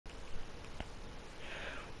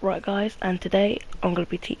Right guys, and today I'm going to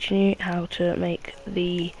be teaching you how to make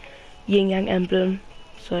the yin-yang emblem.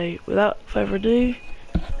 So without further ado,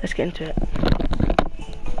 let's get into it.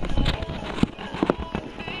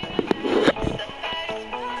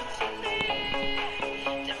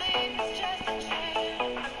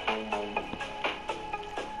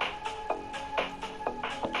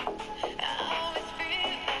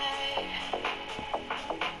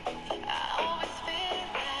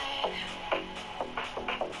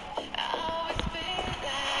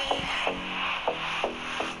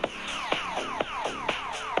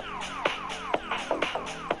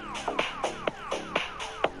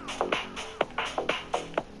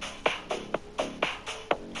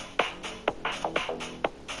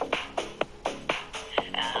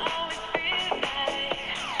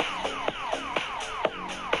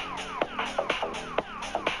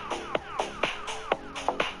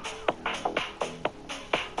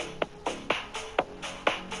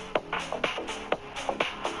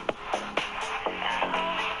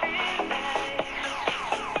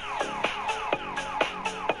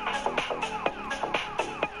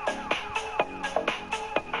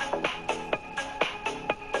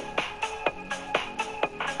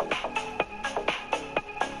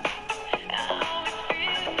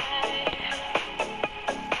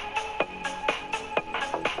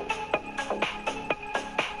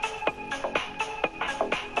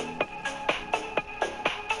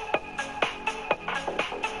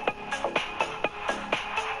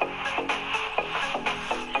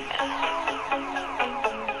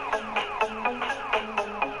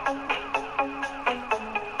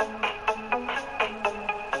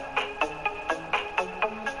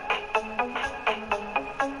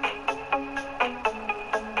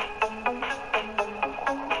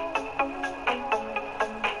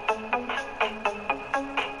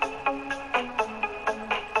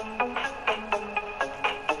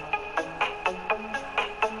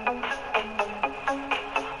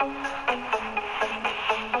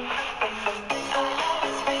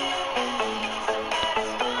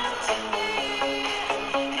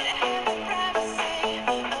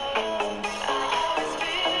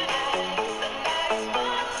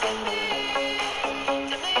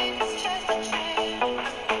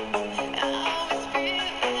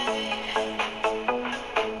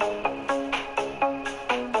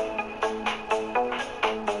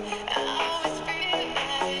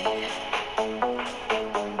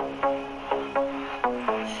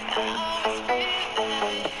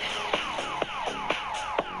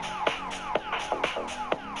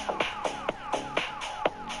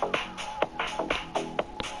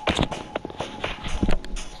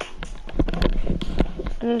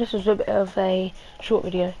 And this is a bit of a short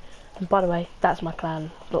video. And by the way, that's my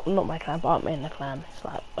clan. Not my clan, but I'm in the clan. It's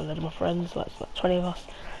like a load of my friends, like, it's like 20 of us.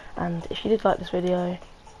 And if you did like this video,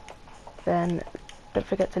 then don't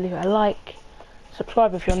forget to leave it a like,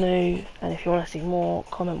 subscribe if you're new, and if you want to see more,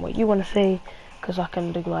 comment what you want to see, because I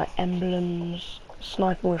can do like emblems,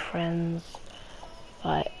 sniping with friends,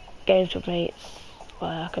 like games with mates,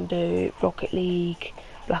 like I can do Rocket League,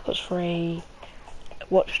 Black Ops 3,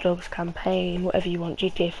 Watch Dogs campaign, whatever you want,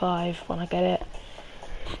 GTA 5 when I get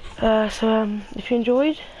it. So if you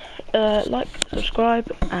enjoyed, like,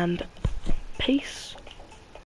 subscribe, and peace.